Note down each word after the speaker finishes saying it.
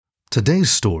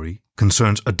Today's story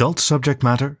concerns adult subject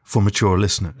matter for mature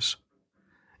listeners.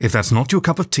 If that's not your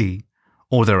cup of tea,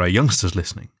 or there are youngsters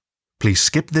listening, please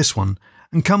skip this one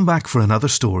and come back for another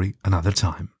story another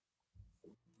time.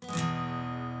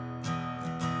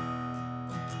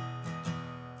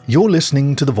 You're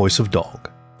listening to The Voice of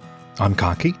Dog. I'm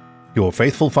Kaki, your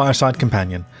faithful fireside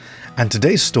companion, and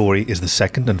today's story is the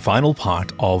second and final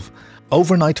part of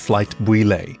Overnight Flight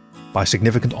Bui-Lay by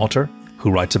SignificantOtter, who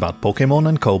writes about Pokemon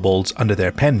and kobolds under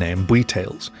their pen name Bui-Lay,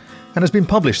 and has been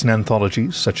published in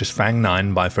anthologies such as Fang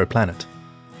 9 by Fur Planet.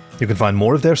 You can find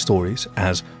more of their stories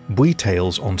as Bui-Lay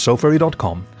on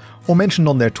SoFurry.com or mentioned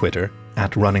on their Twitter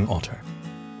 @RunningOtter.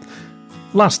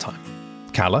 Last time,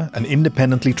 Kala, an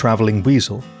independently travelling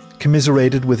weasel,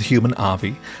 commiserated with human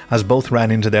Avi as both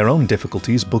ran into their own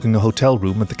difficulties booking a hotel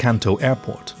room at the Kanto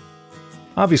airport.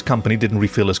 Avi's company didn't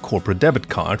refill his corporate debit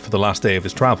card for the last day of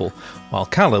his travel, while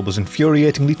Kala was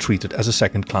infuriatingly treated as a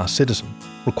second-class citizen,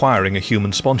 requiring a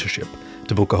human sponsorship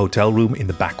to book a hotel room in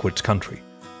the backwards country.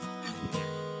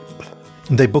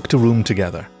 They booked a room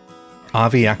together,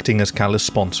 Avi acting as Kala's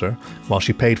sponsor while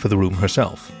she paid for the room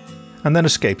herself, and then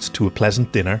escaped to a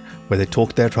pleasant dinner where they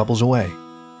talked their troubles away.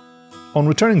 On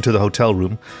returning to the hotel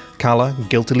room, Kala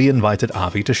guiltily invited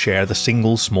Avi to share the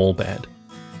single small bed.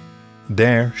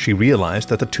 There, she realized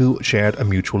that the two shared a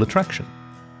mutual attraction.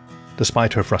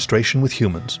 Despite her frustration with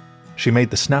humans, she made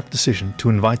the snap decision to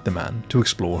invite the man to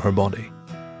explore her body.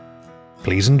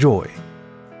 Please enjoy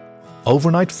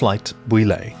Overnight Flight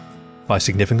Bui-Lay by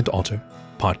SignificantOtter,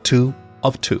 Part 2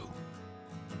 of 2.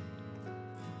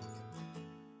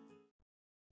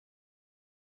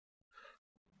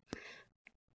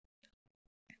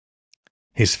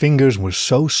 His fingers were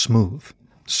so smooth,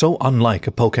 so unlike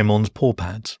a Pokemon's paw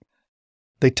pads.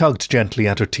 They tugged gently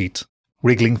at her teat,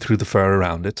 wriggling through the fur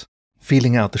around it,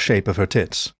 feeling out the shape of her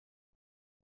tits.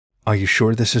 "Are you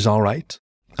sure this is all right?"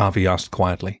 Avi asked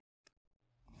quietly.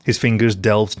 His fingers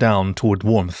delved down toward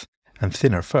warmth and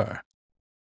thinner fur.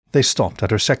 They stopped at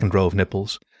her second row of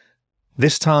nipples.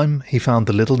 This time he found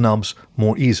the little nubs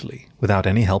more easily, without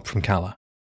any help from Kala.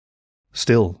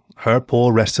 Still, her paw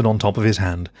rested on top of his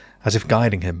hand, as if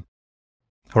guiding him.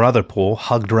 Her other paw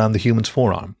hugged around the human's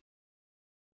forearm.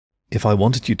 "If I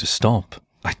wanted you to stop,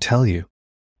 I'd tell you,"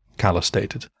 Kala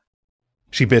stated.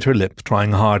 She bit her lip,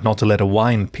 trying hard not to let a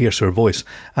whine pierce her voice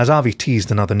as Avi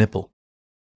teased another nipple.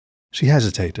 She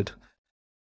hesitated.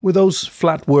 Were those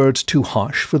flat words too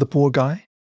harsh for the poor guy?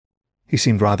 He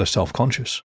seemed rather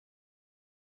self-conscious.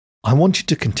 "I want you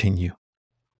to continue.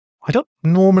 I don't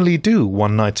normally do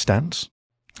one-night stands.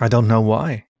 I don't know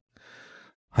why.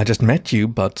 I just met you,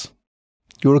 but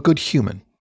you're a good human.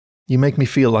 You make me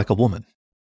feel like a woman."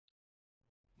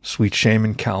 "Sweet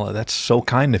shaman Kala, that's so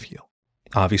kind of you,"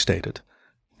 Avi stated.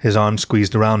 His arm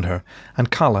squeezed around her, and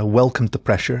Kala welcomed the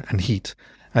pressure and heat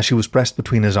as she was pressed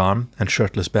between his arm and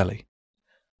shirtless belly.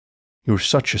 "You're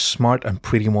such a smart and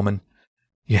pretty woman.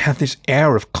 You have this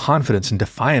air of confidence and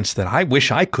defiance that I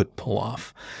wish I could pull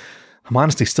off. I'm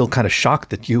honestly still kind of shocked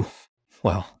that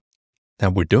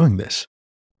that we're doing this.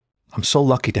 I'm so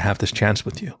lucky to have this chance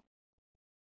with you."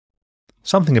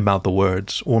 Something about the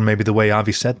words, or maybe the way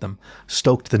Avi said them,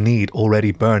 stoked the need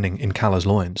already burning in Kala's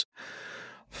loins.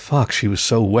 Fuck, she was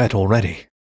so wet already.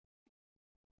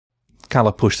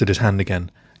 Kala pushed at his hand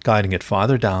again, guiding it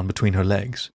farther down between her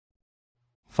legs.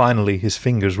 Finally, his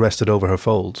fingers rested over her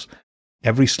folds.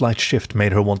 Every slight shift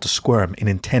made her want to squirm in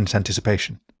intense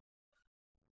anticipation.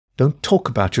 "Don't talk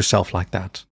about yourself like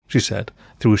that," she said,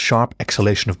 through a sharp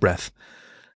exhalation of breath.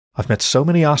 "I've met so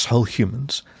many asshole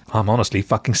humans. I'm honestly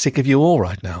fucking sick of you all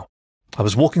right now. I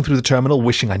was walking through the terminal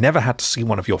wishing I never had to see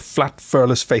one of your flat,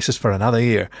 furless faces for another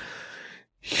year.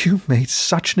 You made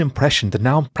such an impression that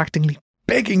now I'm practically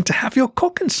begging to have your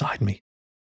cock inside me."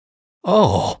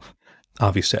 "Oh,"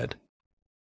 Avi said.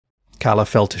 Kala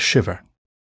felt a shiver.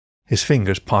 His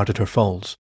fingers parted her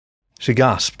folds. She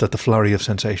gasped at the flurry of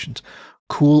sensations.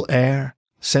 Cool air,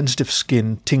 sensitive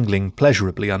skin tingling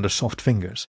pleasurably under soft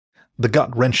fingers. The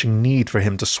gut-wrenching need for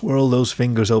him to swirl those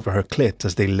fingers over her clit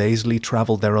as they lazily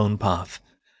travelled their own path.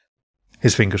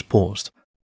 His fingers paused.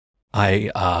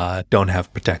 I don't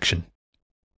have protection."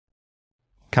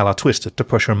 Kala twisted to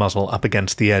push her muzzle up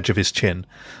against the edge of his chin,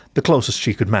 the closest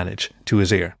she could manage, to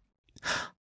his ear.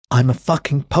 "I'm a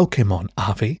fucking Pokemon,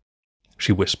 Avi,"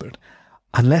 she whispered.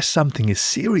 "Unless something is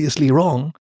seriously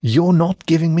wrong, you're not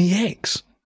giving me eggs."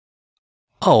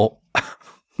 "Oh,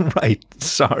 right,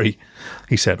 sorry,"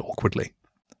 he said awkwardly.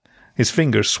 His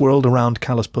fingers swirled around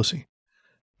Kala's pussy.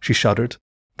 She shuddered,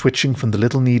 twitching from the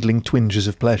little needling twinges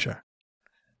of pleasure.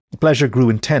 The pleasure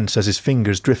grew intense as his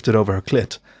fingers drifted over her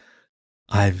clit.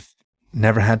 "I've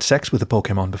never had sex with a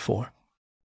Pokemon before."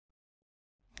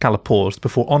 Calla paused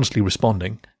before honestly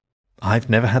responding. I've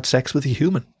never had sex with a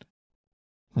human.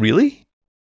 Really?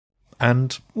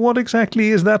 And what exactly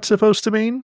is that supposed to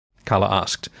mean? Calla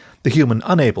asked, the human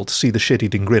unable to see the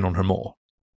shit-eating grin on her maw.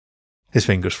 His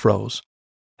fingers froze.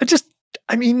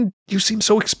 You seem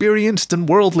so experienced and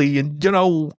worldly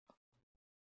and,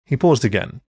 He paused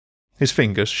again. His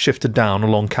fingers shifted down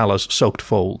along Calla's soaked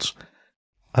folds.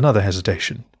 Another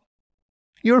hesitation.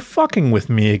 You're fucking with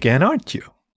me again, aren't you?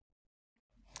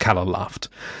 Calla laughed.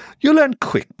 You'll learn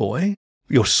quick, boy.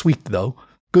 You're sweet, though.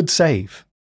 Good save.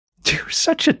 You're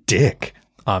such a dick,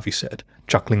 Avi said,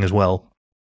 chuckling as well.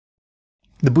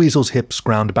 The Buizel's hips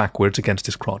ground backwards against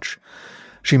his crotch.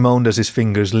 She moaned as his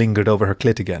fingers lingered over her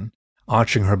clit again,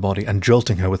 arching her body and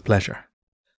jolting her with pleasure.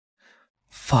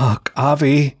 Fuck,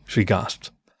 Avi, she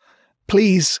gasped.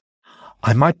 Please.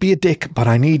 I might be a dick, but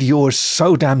I need yours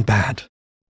so damn bad.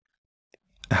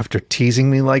 After teasing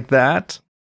me like that?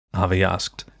 Avi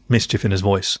asked, mischief in his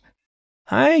voice.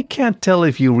 I can't tell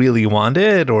if you really want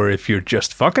it or if you're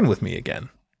just fucking with me again.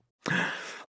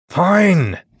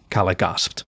 Fine, Calla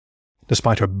gasped.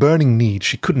 Despite her burning need,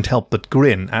 she couldn't help but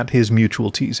grin at his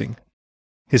mutual teasing.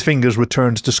 His fingers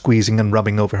returned to squeezing and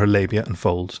rubbing over her labia and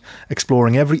folds,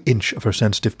 exploring every inch of her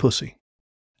sensitive pussy.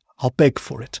 I'll beg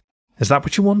for it. Is that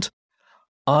what you want?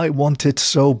 I want it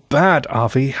so bad,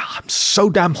 Avi. I'm so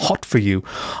damn hot for you.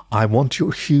 I want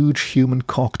your huge human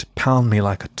cock to pound me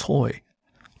like a toy.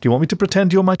 Do you want me to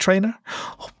pretend you're my trainer?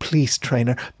 Oh, please,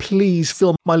 trainer, please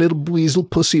fill my little Buizel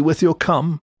pussy with your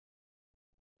cum.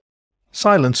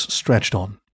 Silence stretched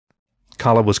on.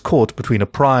 Calla was caught between a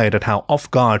pride at how off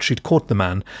guard she'd caught the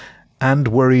man and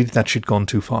worried that she'd gone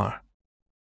too far.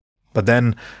 But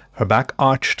then her back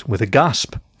arched with a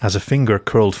gasp as a finger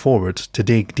curled forward to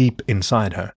dig deep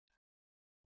inside her.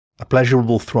 A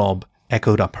pleasurable throb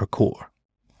echoed up her core.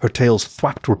 Her tails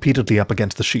thwacked repeatedly up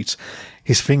against the sheets.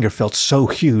 His finger felt so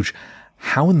huge.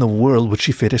 How in the world would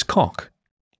she fit his cock?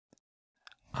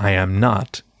 I am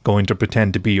not going to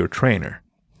pretend to be your trainer,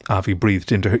 Avi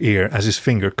breathed into her ear as his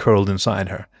finger curled inside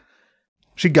her.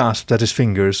 She gasped as his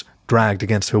fingers dragged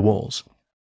against her walls.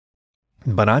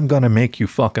 But I'm gonna make you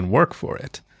fucking work for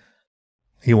it.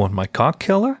 You want my cock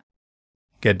killer?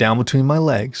 Get down between my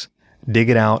legs, dig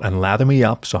it out, and lather me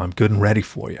up so I'm good and ready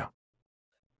for you.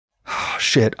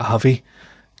 Shit, Avi,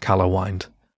 Calla whined.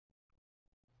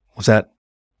 Was that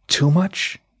too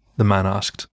much? The man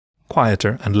asked,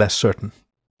 quieter and less certain.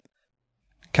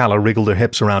 Calla wriggled her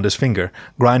hips around his finger,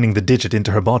 grinding the digit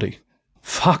into her body.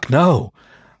 Fuck no!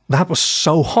 That was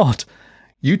so hot!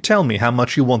 You tell me how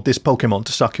much you want this Pokemon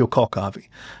to suck your cock, Avi.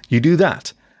 You do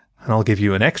that, and I'll give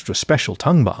you an extra special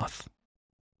tongue bath.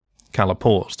 Calla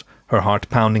paused, her heart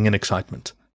pounding in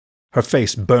excitement. Her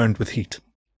face burned with heat.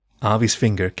 Avi's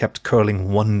finger kept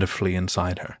curling wonderfully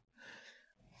inside her.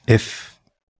 If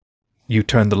you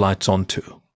turn the lights on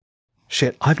too.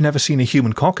 Shit, I've never seen a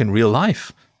human cock in real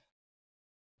life.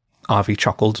 Avi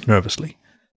chuckled nervously.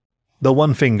 Though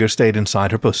one finger stayed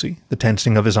inside her pussy, the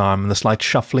tensing of his arm and the slight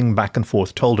shuffling back and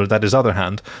forth told her that his other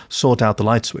hand sought out the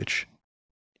light switch.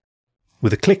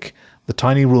 With a click, the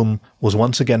tiny room was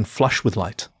once again flush with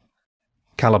light.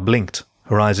 Calla blinked,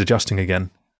 her eyes adjusting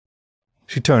again.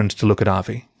 She turned to look at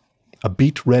Avi. A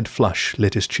beet-red flush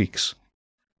lit his cheeks.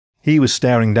 He was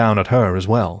staring down at her as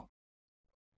well.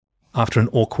 After an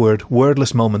awkward,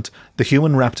 wordless moment, the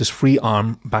human wrapped his free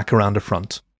arm back around her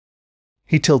front.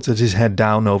 He tilted his head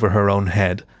down over her own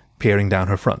head, peering down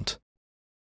her front.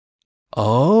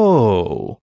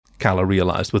 Oh, Calla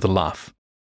realized with a laugh.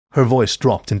 Her voice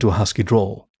dropped into a husky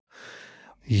drawl.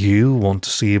 You want to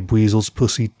see a Buizel's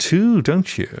pussy too,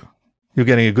 don't you? You're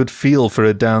getting a good feel for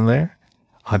it down there?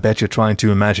 I bet you're trying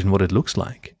to imagine what it looks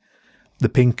like. The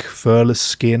pink, furless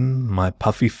skin, my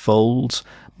puffy folds,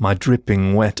 my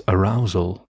dripping wet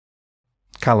arousal.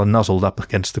 Calla nuzzled up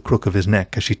against the crook of his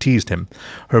neck as she teased him,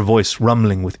 her voice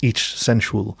rumbling with each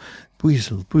sensual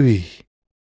Buizel, bui.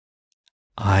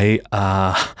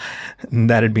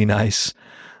 That'd be nice.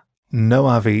 No,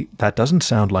 Avi, that doesn't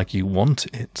sound like you want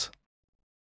it.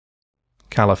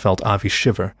 Calla felt Avi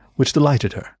shiver, which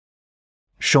delighted her.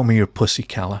 Show me your pussy,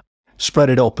 Calla. Spread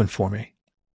it open for me.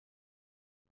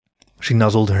 She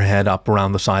nuzzled her head up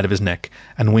around the side of his neck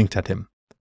and winked at him.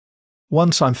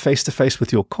 Once I'm face to face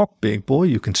with your cock, big boy,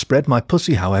 you can spread my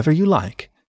pussy however you like.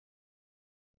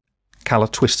 Calla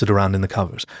twisted around in the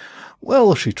covers.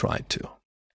 Well, she tried to.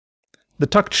 The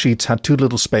tucked sheets had too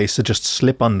little space to just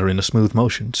slip under in a smooth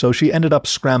motion, so she ended up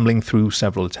scrambling through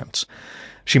several attempts.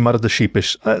 She muttered the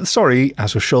sheepish, sorry,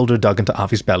 as her shoulder dug into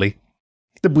Avi's belly.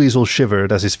 The Buizel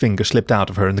shivered as his finger slipped out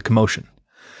of her in the commotion.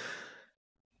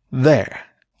 There,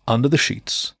 under the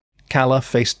sheets, Calla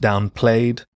face down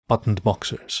played, buttoned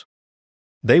boxers.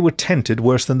 They were tented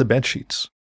worse than the bedsheets.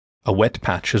 A wet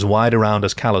patch as wide around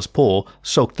as Calla's paw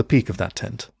soaked the peak of that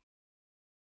tent.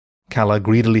 Calla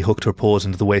greedily hooked her paws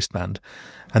into the waistband,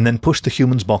 and then pushed the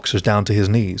human's boxers down to his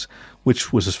knees,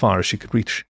 which was as far as she could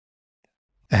reach.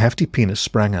 A hefty penis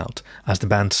sprang out as the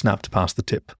band snapped past the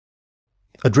tip.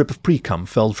 A drip of pre-cum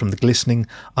fell from the glistening,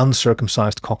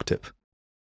 uncircumcised cock tip.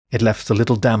 It left a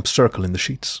little damp circle in the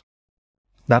sheets.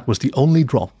 That was the only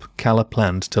drop Calla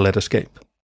planned to let escape.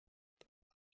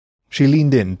 She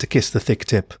leaned in to kiss the thick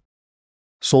tip.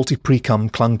 Salty pre-cum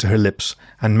clung to her lips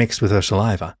and mixed with her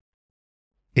saliva.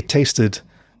 It tasted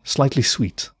slightly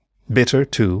sweet, bitter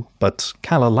too, but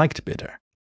Calla liked bitter.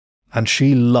 And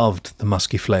she loved the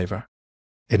musky flavor.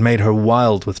 It made her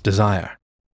wild with desire.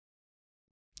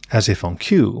 As if on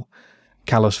cue,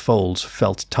 Calla's folds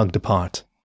felt tugged apart.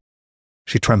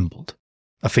 She trembled.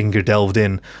 A finger delved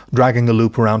in, dragging a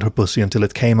loop around her pussy until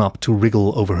it came up to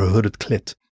wriggle over her hooded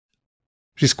clit.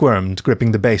 She squirmed,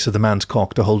 gripping the base of the man's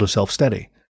cock to hold herself steady.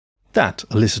 That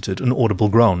elicited an audible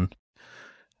groan.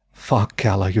 "Fuck,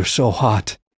 Calla, you're so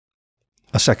hot."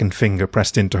 A second finger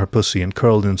pressed into her pussy and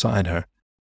curled inside her.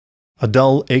 A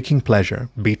dull, aching pleasure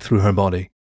beat through her body.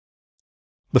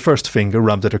 The first finger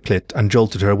rubbed at her clit and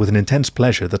jolted her with an intense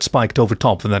pleasure that spiked over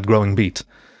top of that growing beat.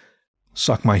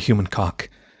 "Suck my human cock.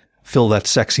 Fill that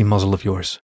sexy muzzle of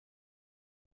yours."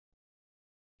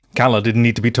 Calla didn't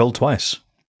need to be told twice.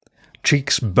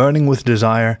 Cheeks burning with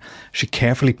desire, she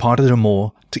carefully parted her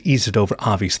maw to ease it over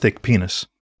Avi's thick penis.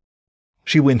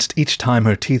 She winced each time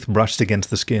her teeth brushed against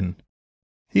the skin.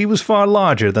 He was far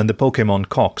larger than the Pokémon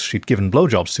cocks she'd given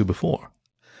blowjobs to before.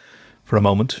 For a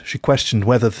moment, she questioned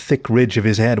whether the thick ridge of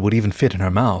his head would even fit in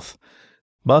her mouth.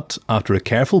 But after a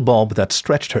careful bob that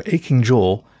stretched her aching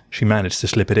jaw, she managed to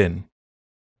slip it in.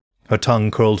 Her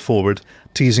tongue curled forward,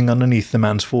 teasing underneath the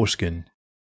man's foreskin.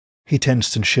 He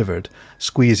tensed and shivered,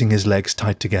 squeezing his legs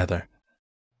tight together.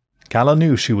 Calla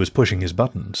knew she was pushing his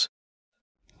buttons.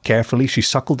 Carefully, she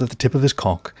suckled at the tip of his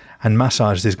cock and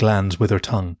massaged his glands with her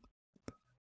tongue.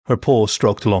 Her paw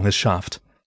stroked along his shaft.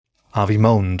 Avi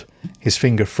moaned. His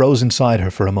finger froze inside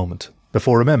her for a moment,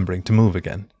 before remembering to move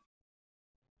again.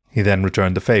 He then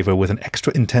returned the favor with an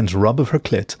extra intense rub of her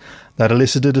clit that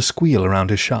elicited a squeal around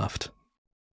his shaft.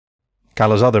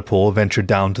 Calla's other paw ventured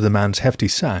down to the man's hefty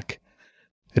sack.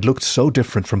 It looked so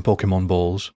different from Pokémon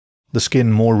balls, the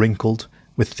skin more wrinkled,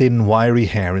 with thin, wiry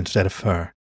hair instead of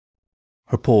fur.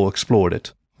 Her paw explored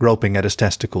it, groping at his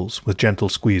testicles with gentle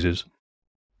squeezes.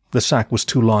 The sack was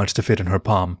too large to fit in her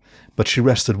palm, but she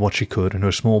rested what she could in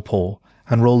her small paw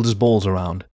and rolled his balls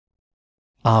around.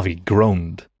 Avi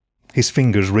groaned. His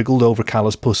fingers wriggled over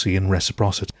Calla's pussy in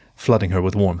reciprocity, flooding her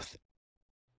with warmth.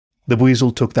 The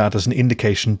weasel took that as an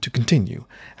indication to continue,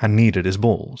 and kneaded his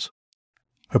balls.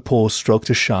 Her paw stroked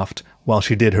his shaft while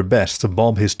she did her best to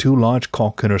bob his too large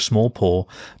cock in her small paw,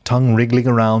 tongue wriggling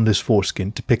around his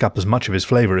foreskin to pick up as much of his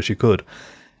flavor as she could,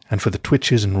 and for the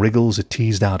twitches and wriggles it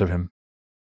teased out of him.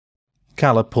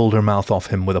 Calla pulled her mouth off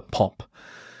him with a pop.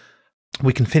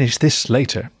 "We can finish this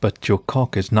later, but your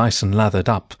cock is nice and lathered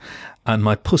up, and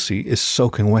my pussy is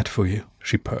soaking wet for you,"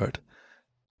 she purred.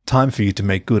 "Time for you to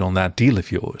make good on that deal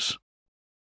of yours."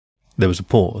 There was a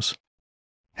pause.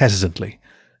 Hesitantly,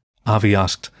 Avi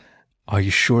asked, "Are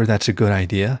you sure that's a good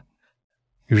idea?"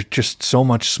 "You're just so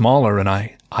much smaller, and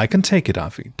I can take it,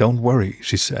 Avi. Don't worry,"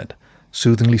 she said,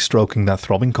 soothingly stroking that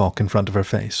throbbing cock in front of her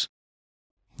face.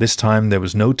 This time there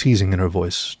was no teasing in her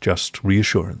voice, just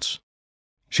reassurance.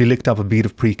 She licked up a bead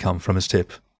of pre-cum from his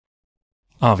tip.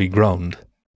 Avi groaned.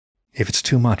 "If it's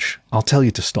too much, I'll tell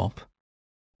you to stop."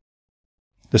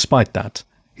 Despite that,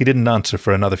 he didn't answer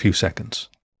for another few seconds.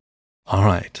 "All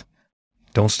right.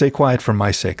 Don't stay quiet for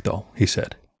my sake, though," he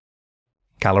said.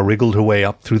 Calla wriggled her way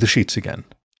up through the sheets again.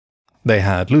 They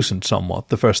had loosened somewhat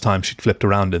the first time she'd flipped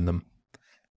around in them.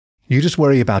 "You just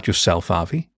worry about yourself,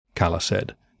 Avi," Calla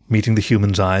said, meeting the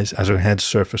human's eyes as her head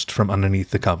surfaced from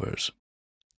underneath the covers.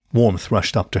 Warmth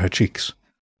rushed up to her cheeks.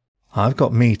 "I've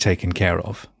got me taken care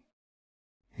of."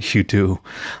 "You do,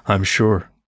 I'm sure.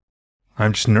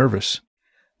 I'm just nervous.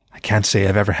 I can't say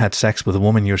I've ever had sex with a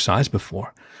woman your size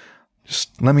before.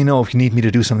 Just let me know if you need me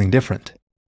to do something different."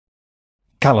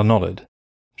 Calla nodded.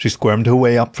 She squirmed her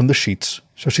way up from the sheets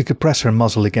so she could press her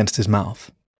muzzle against his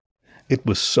mouth. It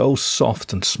was so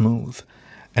soft and smooth,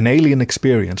 an alien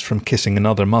experience from kissing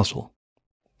another muzzle.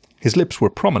 His lips were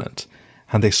prominent,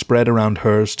 and they spread around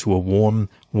hers to a warm,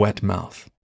 wet mouth.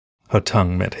 Her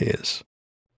tongue met his.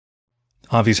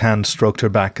 Avi's hand stroked her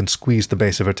back and squeezed the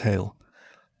base of her tail.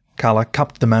 Calla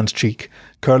cupped the man's cheek,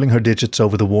 curling her digits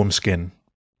over the warm skin.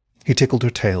 He tickled her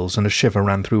tails, and a shiver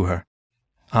ran through her.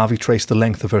 Avi traced the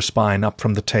length of her spine up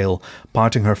from the tail,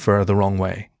 parting her fur the wrong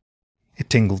way. It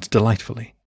tingled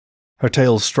delightfully. Her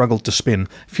tail struggled to spin,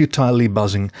 futilely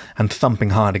buzzing and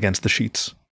thumping hard against the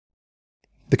sheets.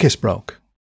 The kiss broke.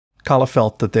 Kala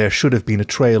felt that there should have been a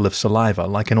trail of saliva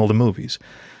like in all the movies.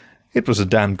 It was a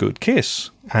damn good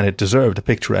kiss, and it deserved a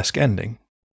picturesque ending.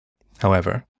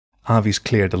 However, Avi's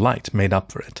clear delight made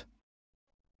up for it.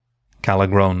 Kala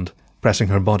groaned, pressing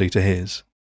her body to his.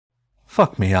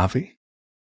 "Fuck me, Avi."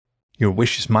 "Your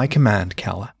wish is my command,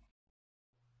 Kala."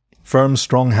 Firm,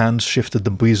 strong hands shifted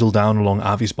the weasel down along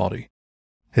Avi's body.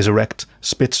 His erect,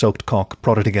 spit-soaked cock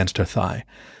prodded against her thigh.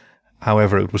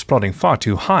 However, it was prodding far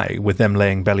too high, with them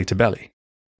laying belly to belly.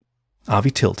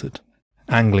 Avi tilted,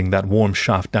 angling that warm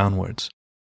shaft downwards.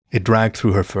 It dragged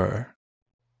through her fur.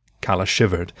 Kala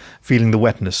shivered, feeling the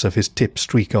wetness of his tip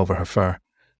streak over her fur.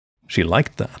 She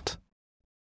liked that.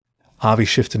 Avi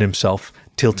shifted himself,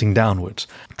 tilting downwards,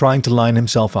 trying to line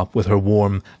himself up with her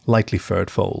warm, lightly furred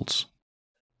folds.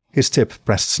 His tip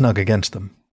pressed snug against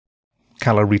them.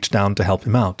 Kala reached down to help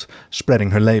him out, spreading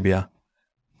her labia.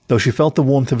 Though she felt the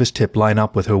warmth of his tip line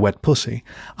up with her wet pussy,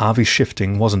 Avi's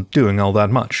shifting wasn't doing all that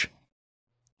much.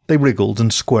 They wriggled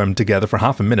and squirmed together for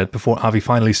half a minute before Avi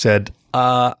finally said,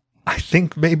 I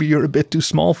think maybe you're a bit too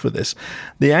small for this.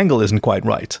 The angle isn't quite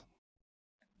right."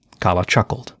 Kala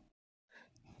chuckled.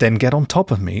 "Then get on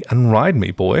top of me and ride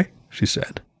me, boy," she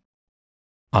said.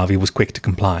 Avi was quick to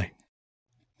comply.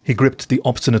 He gripped the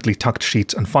obstinately tucked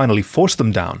sheets and finally forced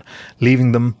them down,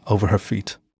 leaving them over her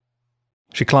feet.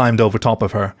 She climbed over top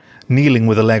of her, kneeling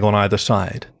with a leg on either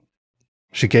side.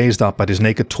 She gazed up at his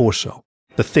naked torso,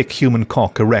 the thick human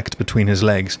cock erect between his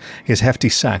legs, his hefty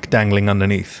sack dangling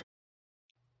underneath.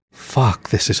 "Fuck,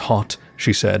 this is hot,"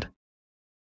 she said.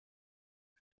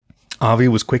 Avi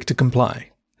was quick to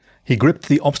comply. He gripped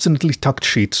the obstinately tucked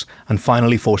sheets and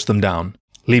finally forced them down,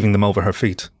 leaving them over her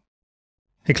feet.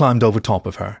 He climbed over top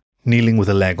of her, kneeling with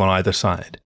a leg on either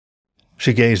side.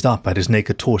 She gazed up at his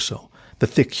naked torso, the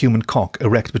thick human cock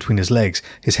erect between his legs,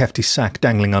 his hefty sack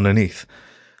dangling underneath.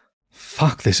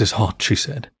 "Fuck, this is hot," she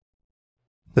said.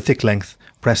 The thick length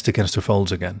pressed against her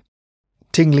folds again.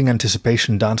 Tingling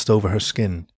anticipation danced over her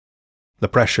skin. The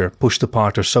pressure pushed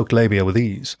apart her soaked labia with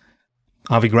ease.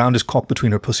 Avi ground his cock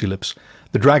between her pussy lips.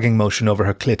 The dragging motion over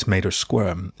her clit made her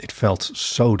squirm. It felt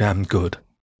so damn good.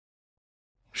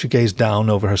 She gazed down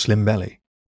over her slim belly.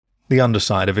 The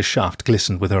underside of his shaft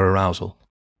glistened with her arousal.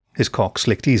 His cock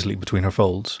slicked easily between her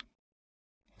folds.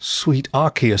 "Sweet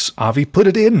Arceus, Avi, put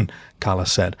it in," Kala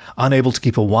said, unable to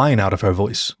keep a whine out of her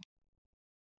voice.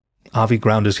 Avi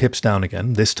ground his hips down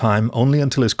again, this time only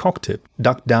until his cock tip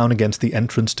ducked down against the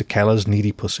entrance to Kala's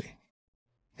needy pussy.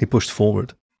 He pushed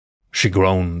forward. She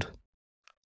groaned.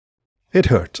 It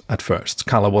hurt, at first.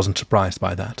 Kala wasn't surprised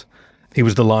by that. He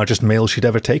was the largest male she'd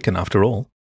ever taken, after all.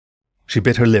 She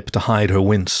bit her lip to hide her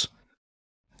wince.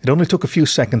 It only took a few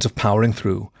seconds of powering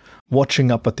through,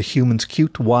 watching up at the human's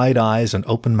cute, wide eyes and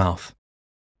open mouth.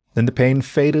 Then the pain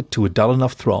faded to a dull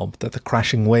enough throb that the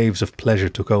crashing waves of pleasure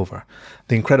took over,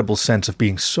 the incredible sense of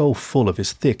being so full of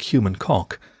his thick human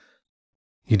cock.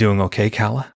 "You doing okay,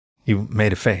 Kala?" You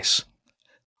made a face.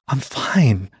 "I'm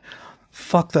fine.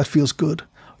 Fuck, that feels good.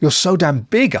 You're so damn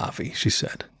big, Avi," she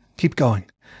said. "Keep going,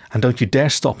 and don't you dare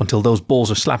stop until those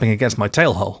balls are slapping against my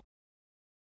tail hole."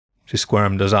 She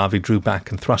squirmed as Avi drew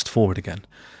back and thrust forward again.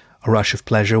 A rush of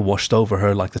pleasure washed over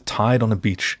her like the tide on a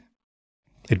beach.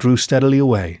 It drew steadily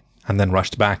away, and then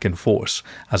rushed back in force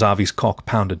as Avi's cock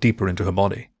pounded deeper into her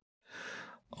body.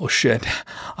 "Oh shit,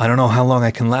 I don't know how long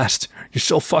I can last. You're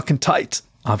so fucking tight,"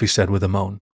 Avi said with a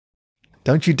moan.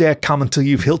 "Don't you dare come until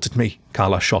you've hilted me,"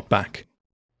 Kala shot back.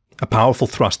 A powerful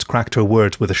thrust cracked her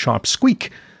words with a sharp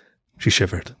squeak. She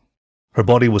shivered. Her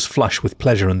body was flush with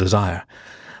pleasure and desire.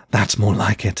 "That's more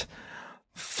like it.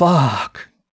 Fuck."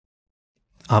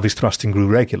 Avi's thrusting grew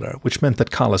regular, which meant that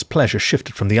Kala's pleasure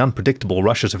shifted from the unpredictable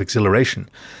rushes of exhilaration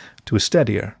to a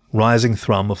steadier, rising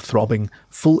thrum of throbbing,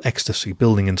 full ecstasy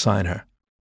building inside her.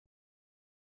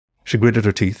 She gritted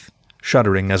her teeth,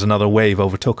 shuddering as another wave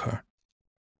overtook her.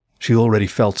 She already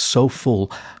felt so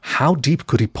full. How deep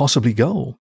could he possibly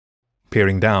go?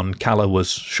 Peering down, Kala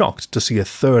was shocked to see a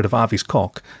third of Avi's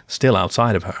cock still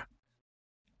outside of her.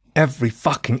 "Every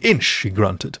fucking inch," she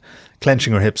grunted,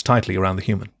 clenching her hips tightly around the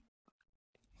human.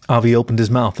 Avi opened his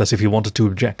mouth as if he wanted to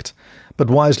object, but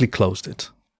wisely closed it.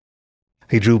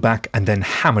 He drew back and then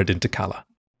hammered into Kala.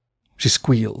 She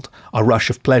squealed. A rush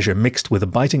of pleasure mixed with a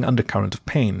biting undercurrent of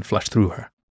pain flushed through her.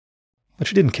 But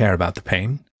she didn't care about the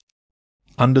pain.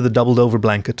 Under the doubled-over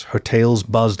blanket, her tails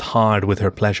buzzed hard with her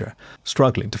pleasure,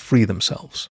 struggling to free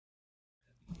themselves.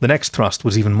 The next thrust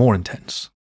was even more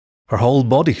intense. Her whole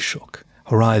body shook.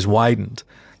 Her eyes widened.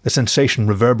 The sensation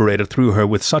reverberated through her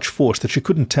with such force that she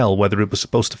couldn't tell whether it was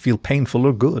supposed to feel painful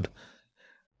or good.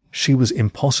 She was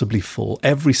impossibly full,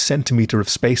 every centimetre of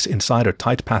space inside her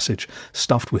tight passage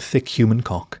stuffed with thick human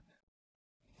cock.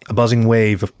 A buzzing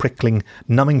wave of prickling,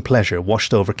 numbing pleasure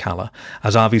washed over Calla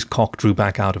as Avi's cock drew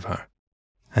back out of her,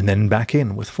 and then back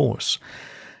in with force.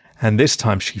 And this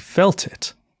time she felt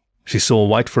it. She saw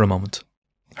white for a moment.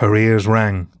 Her ears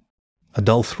rang. A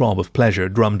dull throb of pleasure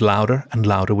drummed louder and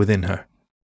louder within her.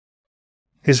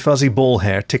 His fuzzy ball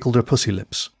hair tickled her pussy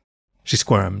lips. She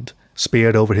squirmed,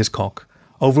 speared over his cock,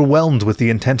 overwhelmed with the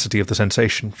intensity of the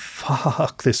sensation.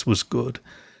 Fuck, this was good.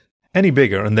 Any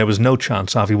bigger, and there was no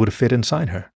chance Avi would have fit inside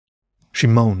her. She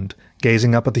moaned,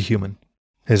 gazing up at the human.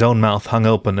 His own mouth hung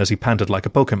open as he panted like a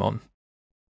Pokemon.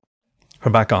 Her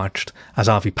back arched as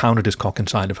Avi pounded his cock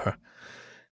inside of her.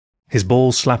 His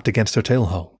balls slapped against her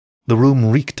tailhole. The room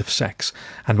reeked of sex,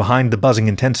 and behind the buzzing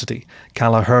intensity,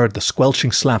 Calla heard the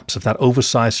squelching slaps of that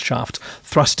oversized shaft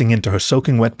thrusting into her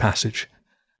soaking wet passage.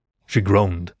 She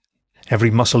groaned. Every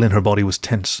muscle in her body was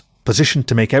tense, positioned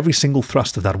to make every single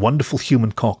thrust of that wonderful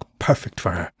human cock perfect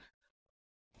for her.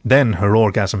 Then her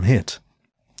orgasm hit.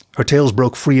 Her tails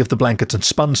broke free of the blankets and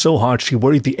spun so hard she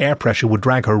worried the air pressure would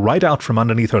drag her right out from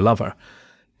underneath her lover.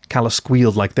 Calla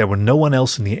squealed like there were no one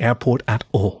else in the airport at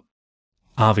all.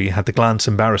 Avi had to glance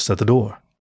embarrassed at the door.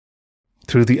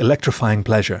 Through the electrifying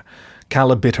pleasure,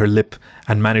 Calla bit her lip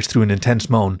and managed through an intense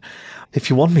moan, "If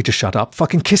you want me to shut up,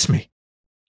 fucking kiss me."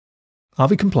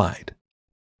 Avi complied.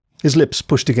 His lips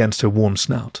pushed against her warm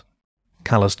snout.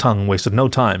 Calla's tongue wasted no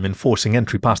time in forcing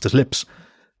entry past his lips.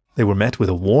 They were met with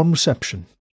a warm reception.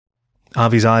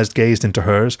 Avi's eyes gazed into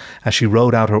hers as she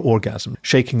rode out her orgasm,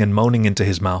 shaking and moaning into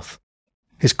his mouth.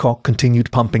 His cock continued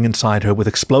pumping inside her with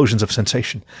explosions of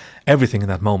sensation. Everything in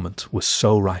that moment was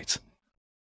so right.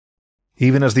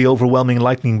 Even as the overwhelming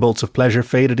lightning bolts of pleasure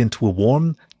faded into a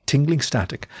warm, tingling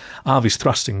static, Avi's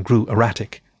thrusting grew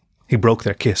erratic. He broke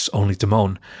their kiss, only to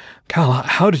moan, "Calla,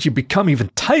 how did you become even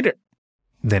tighter?"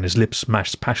 Then his lips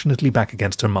smashed passionately back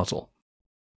against her muzzle.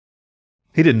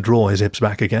 He didn't draw his hips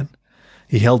back again.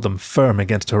 He held them firm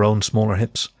against her own smaller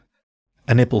hips.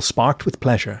 A nipple sparked with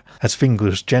pleasure as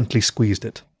fingers gently squeezed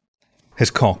it. His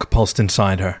cock pulsed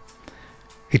inside her.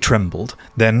 He trembled.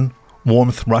 Then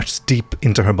warmth rushed deep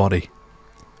into her body.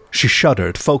 She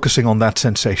shuddered, focusing on that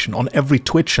sensation, on every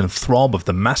twitch and throb of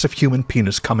the massive human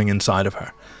penis coming inside of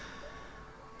her.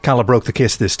 Calla broke the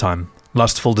kiss this time,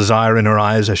 lustful desire in her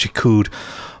eyes as she cooed,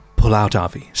 "Pull out,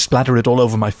 Avi. Splatter it all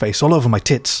over my face, all over my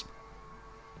tits."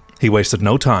 He wasted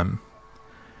no time.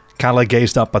 Calla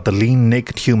gazed up at the lean,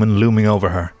 naked human looming over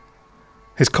her.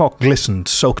 His cock glistened,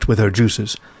 soaked with her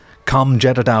juices. Cum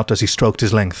jetted out as he stroked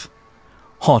his length.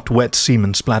 Hot, wet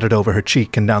semen splattered over her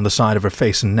cheek and down the side of her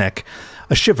face and neck.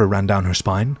 A shiver ran down her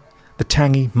spine, the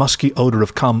tangy, musky odor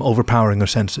of cum overpowering her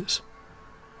senses.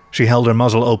 She held her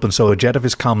muzzle open so a jet of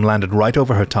his cum landed right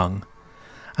over her tongue.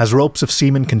 As ropes of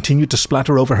semen continued to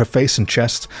splatter over her face and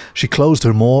chest, she closed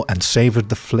her maw and savoured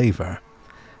the flavour.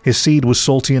 His seed was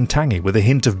salty and tangy, with a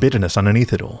hint of bitterness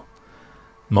underneath it all.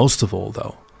 Most of all,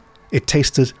 though, it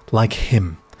tasted like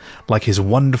him, like his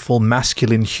wonderful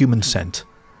masculine human scent.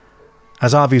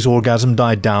 As Avi's orgasm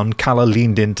died down, Calla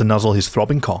leaned in to nuzzle his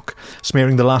throbbing cock,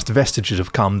 smearing the last vestiges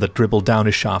of cum that dribbled down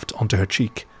his shaft onto her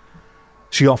cheek.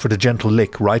 She offered a gentle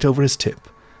lick right over his tip,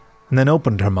 and then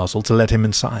opened her muzzle to let him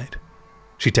inside.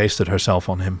 She tasted herself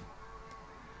on him.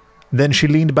 Then she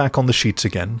leaned back on the sheets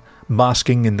again,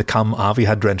 basking in the cum Avi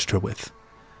had drenched her with.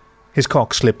 His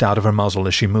cock slipped out of her muzzle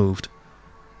as she moved.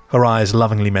 Her eyes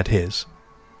lovingly met his.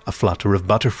 A flutter of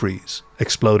butterfreeze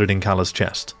exploded in Calla's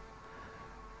chest.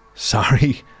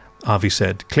 "Sorry," Avi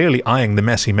said, clearly eyeing the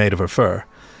mess he made of her fur.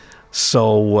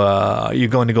 "So, are you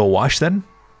going to go wash then?"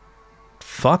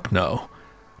 "Fuck no.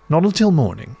 Not until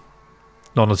morning.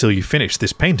 Not until you finish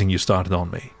this painting you started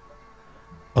on me."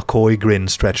 A coy grin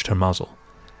stretched her muzzle.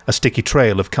 A sticky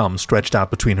trail of cum stretched out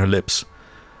between her lips.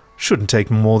 "Shouldn't take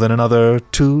more than another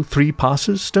 2-3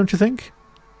 passes, don't you think?"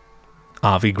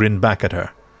 Avi grinned back at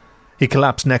her. He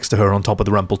collapsed next to her on top of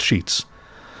the rumpled sheets.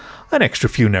 "An extra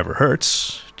few never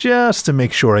hurts, just to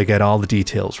make sure I get all the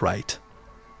details right."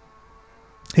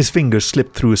 His fingers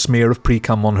slipped through a smear of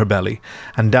pre-cum on her belly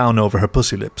and down over her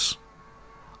pussy lips.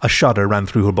 A shudder ran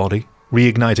through her body,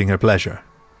 reigniting her pleasure.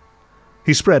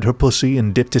 He spread her pussy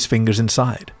and dipped his fingers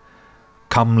inside.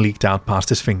 Cum leaked out past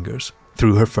his fingers,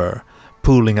 through her fur,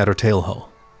 pooling at her tailhole.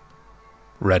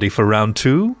 "Ready for round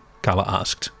 2? Calla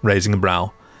asked, raising a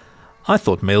brow. "I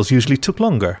thought males usually took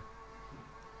longer."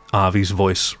 Avi's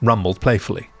voice rumbled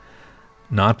playfully.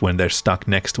 "Not when they're stuck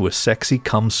next to a sexy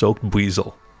cum-soaked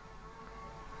weasel."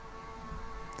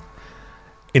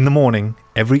 In the morning,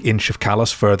 every inch of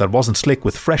Kala's fur that wasn't slick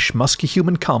with fresh, musky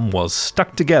human cum was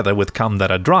stuck together with cum that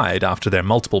had dried after their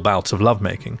multiple bouts of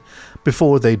lovemaking,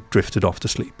 before they drifted off to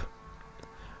sleep.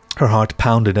 Her heart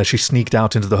pounded as she sneaked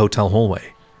out into the hotel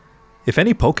hallway. If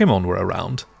any Pokémon were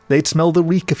around, they'd smell the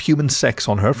reek of human sex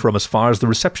on her from as far as the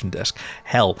reception desk.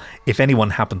 Hell, if anyone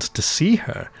happened to see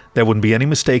her, there wouldn't be any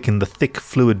mistaking the thick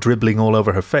fluid dribbling all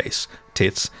over her face,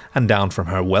 tits, and down from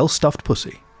her well-stuffed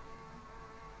pussy.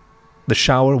 The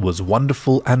shower was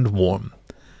wonderful and warm.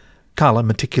 Kala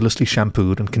meticulously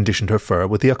shampooed and conditioned her fur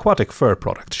with the aquatic fur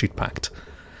product she'd packed.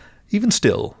 Even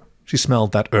still, she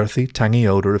smelled that earthy, tangy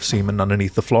odor of semen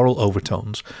underneath the floral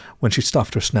overtones when she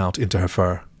stuffed her snout into her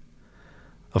fur.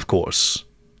 Of course,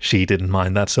 she didn't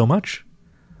mind that so much,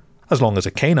 as long as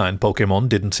a canine Pokémon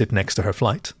didn't sit next to her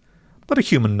flight, but a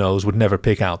human nose would never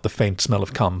pick out the faint smell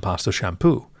of cum past her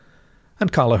shampoo,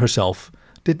 and Kala herself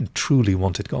didn't truly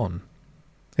want it gone.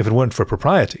 If it weren't for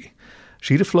propriety,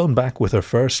 she'd have flown back with her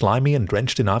fur slimy and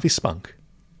drenched in Avi's spunk.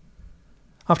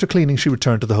 After cleaning, she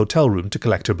returned to the hotel room to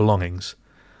collect her belongings.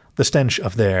 The stench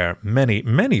of their many,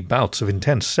 many bouts of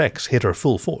intense sex hit her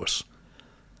full force.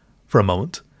 For a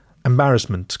moment,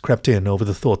 embarrassment crept in over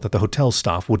the thought that the hotel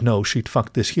staff would know she'd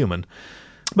fucked this human,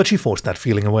 but she forced that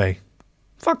feeling away.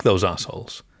 Fuck those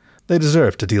assholes. They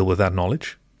deserved to deal with that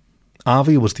knowledge.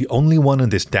 Avi was the only one in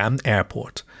this damned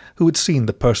airport who had seen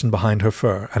the person behind her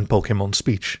fur and Pokémon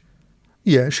speech.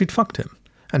 Yeah, she'd fucked him,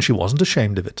 and she wasn't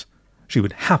ashamed of it. She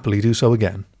would happily do so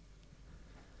again.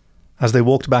 As they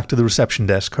walked back to the reception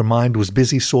desk, her mind was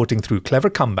busy sorting through clever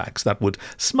comebacks that would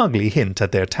smugly hint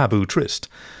at their taboo tryst.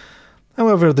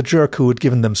 However, the jerk who had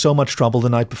given them so much trouble the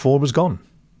night before was gone.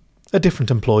 A different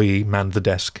employee manned the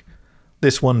desk.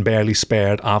 This one barely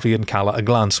spared Avi and Kala a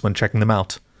glance when checking them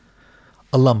out.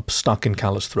 A lump stuck in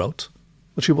Kala's throat,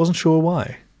 but she wasn't sure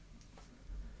why.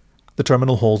 The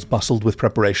terminal halls bustled with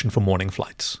preparation for morning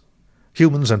flights.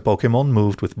 Humans and Pokémon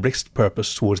moved with brisk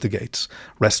purpose towards the gates,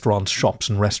 restaurants, shops,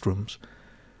 and restrooms.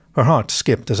 Her heart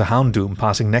skipped as a Houndoom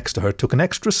passing next to her took an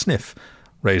extra sniff,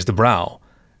 raised a brow,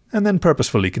 and then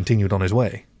purposefully continued on his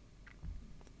way.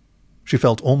 She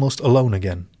felt almost alone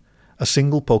again, a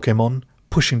single Pokémon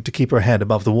pushing to keep her head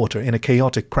above the water in a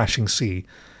chaotic crashing sea.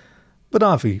 But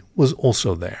Avi was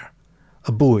also there,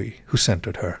 a buoy who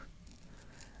centered her.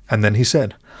 And then he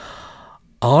said,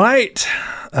 "All right,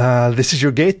 this is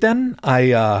your gate then?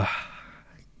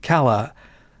 Kala."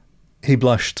 He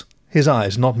blushed, his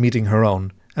eyes not meeting her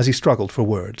own, as he struggled for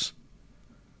words.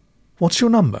 "What's your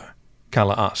number?"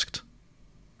 Kala asked.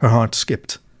 Her heart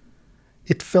skipped.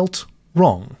 It felt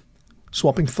wrong,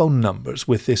 swapping phone numbers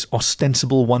with this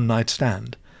ostensible one-night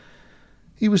stand.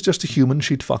 He was just a human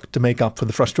she'd fucked to make up for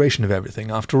the frustration of everything,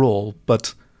 after all,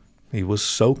 but he was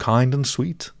so kind and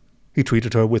sweet. He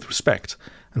treated her with respect,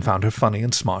 and found her funny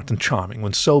and smart and charming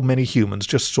when so many humans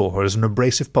just saw her as an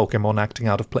abrasive Pokémon acting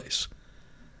out of place.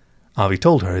 Avi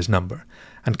told her his number,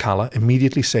 and Kala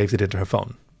immediately saved it into her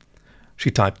phone. She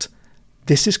typed,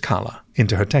 "This is Kala,"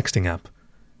 into her texting app.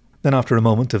 Then after a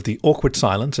moment of the awkward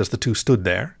silence as the two stood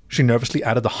there, she nervously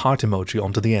added the heart emoji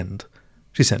onto the end.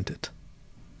 She sent it.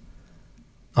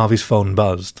 Avi's phone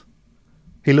buzzed.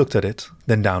 He looked at it,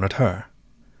 then down at her.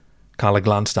 Kala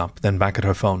glanced up, then back at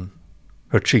her phone.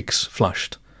 Her cheeks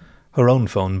flushed. Her own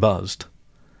phone buzzed.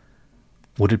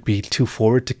 Would it be too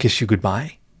forward to kiss you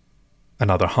goodbye?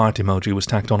 Another heart emoji was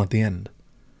tacked on at the end.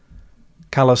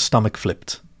 Kala's stomach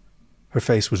flipped. Her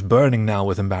face was burning now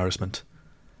with embarrassment.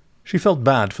 She felt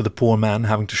bad for the poor man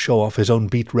having to show off his own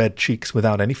beet-red cheeks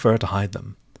without any fur to hide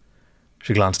them.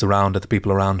 She glanced around at the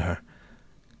people around her.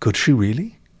 Could she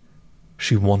really?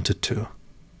 She wanted to.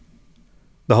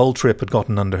 The whole trip had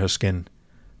gotten under her skin.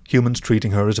 Humans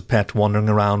treating her as a pet wandering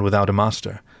around without a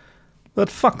master. But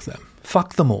fuck them.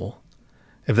 Fuck them all.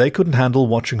 If they couldn't handle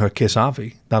watching her kiss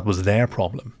Avi, that was their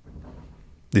problem.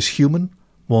 This human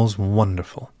was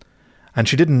wonderful, and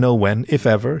she didn't know when, if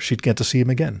ever, she'd get to see him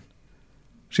again.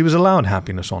 She was allowed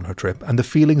happiness on her trip, and the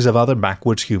feelings of other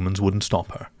backwards humans wouldn't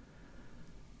stop her.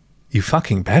 You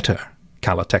fucking better,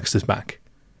 Kala texted back.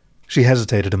 She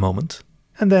hesitated a moment,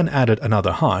 and then added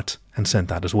another heart and sent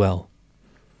that as well.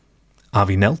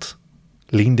 Avi knelt,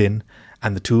 leaned in,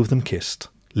 and the two of them kissed,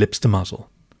 lips to muzzle.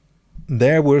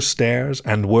 There were stares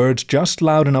and words just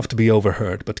loud enough to be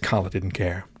overheard, but Kala didn't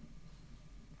care.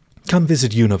 Come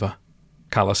visit Unova,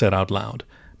 Kala said out loud,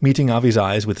 meeting Avi's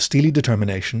eyes with steely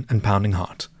determination and pounding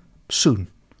heart. Soon.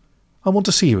 I want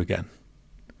to see you again.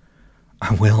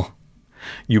 I will.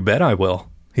 You bet I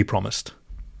will, he promised.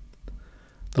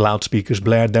 The loudspeakers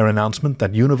blared their announcement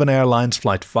that Univan Airlines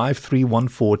Flight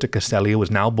 5314 to Castellio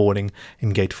was now boarding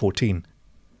in Gate 14.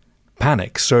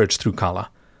 Panic surged through Kala.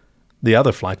 The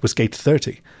other flight was gate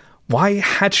 30. Why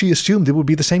had she assumed it would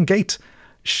be the same gate?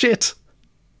 Shit!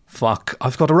 Fuck,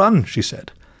 I've got to run, she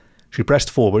said. She pressed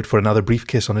forward for another brief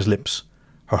kiss on his lips.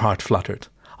 Her heart fluttered.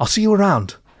 I'll see you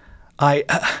around.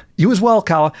 You as well,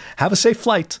 Kala. Have a safe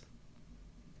flight.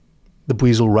 The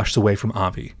Bui-Lay rushed away from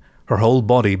Avi, her whole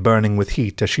body burning with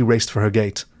heat as she raced for her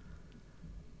gate.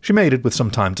 She made it with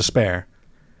some time to spare.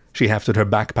 She hefted her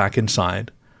backpack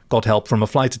inside, got help from a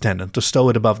flight attendant to stow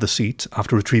it above the seat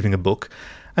after retrieving a book,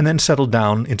 and then settled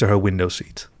down into her window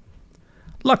seat.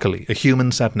 Luckily, a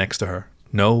human sat next to her.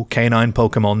 No canine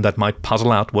Pokemon that might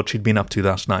puzzle out what she'd been up to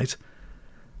last night.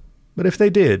 But if they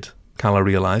did, Kala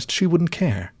realized she wouldn't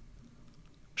care.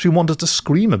 She wanted to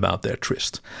scream about their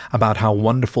tryst, about how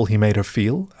wonderful he made her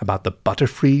feel, about the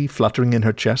butterfree fluttering in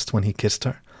her chest when he kissed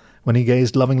her, when he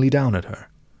gazed lovingly down at her.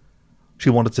 She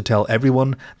wanted to tell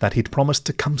everyone that he'd promised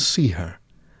to come see her,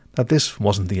 that this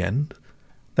wasn't the end,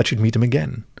 that she'd meet him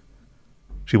again.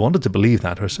 She wanted to believe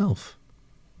that herself.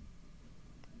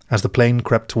 As the plane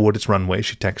crept toward its runway,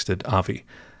 she texted Avi,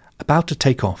 about to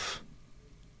take off.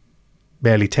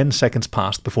 Barely 10 seconds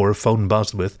passed before her phone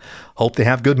buzzed with, hope they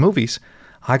have good movies.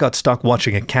 I got stuck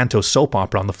watching a Kanto soap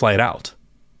opera on the flight out.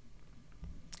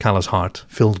 Kala's heart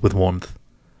filled with warmth.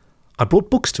 I brought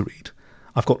books to read.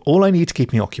 I've got all I need to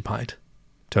keep me occupied.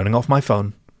 Turning off my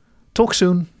phone. Talk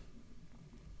soon.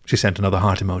 She sent another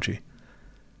heart emoji.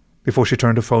 Before she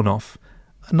turned her phone off,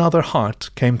 another heart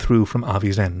came through from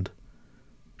Avi's end.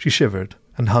 She shivered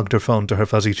and hugged her phone to her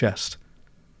fuzzy chest.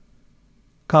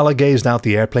 Kala gazed out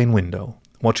the airplane window,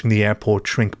 watching the airport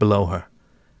shrink below her,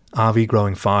 Avi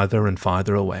growing farther and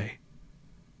farther away.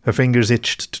 Her fingers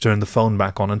itched to turn the phone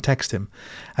back on and text him,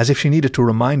 as if she needed to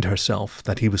remind herself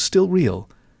that he was still real,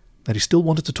 that he still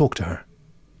wanted to talk to her.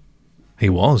 He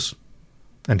was,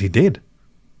 and he did.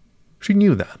 She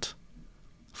knew that.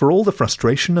 For all the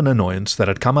frustration and annoyance that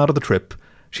had come out of the trip,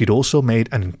 she'd also made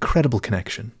an incredible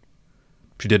connection.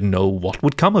 She didn't know what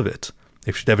would come of it,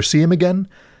 if she'd ever see him again,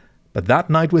 but that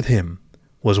night with him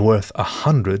was worth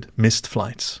 100 missed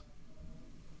flights.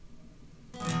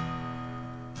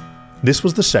 This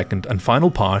was the second and final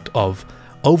part of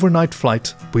Overnight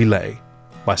Flight Bui-Lay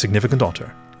by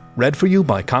SignificantOtter, read for you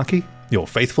by Kaki, your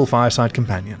faithful fireside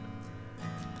companion.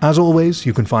 As always,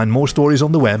 you can find more stories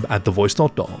on the web at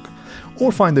thevoice.dog,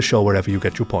 or find the show wherever you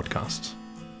get your podcasts.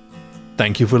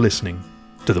 Thank you for listening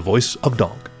to The Voice of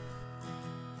Dog.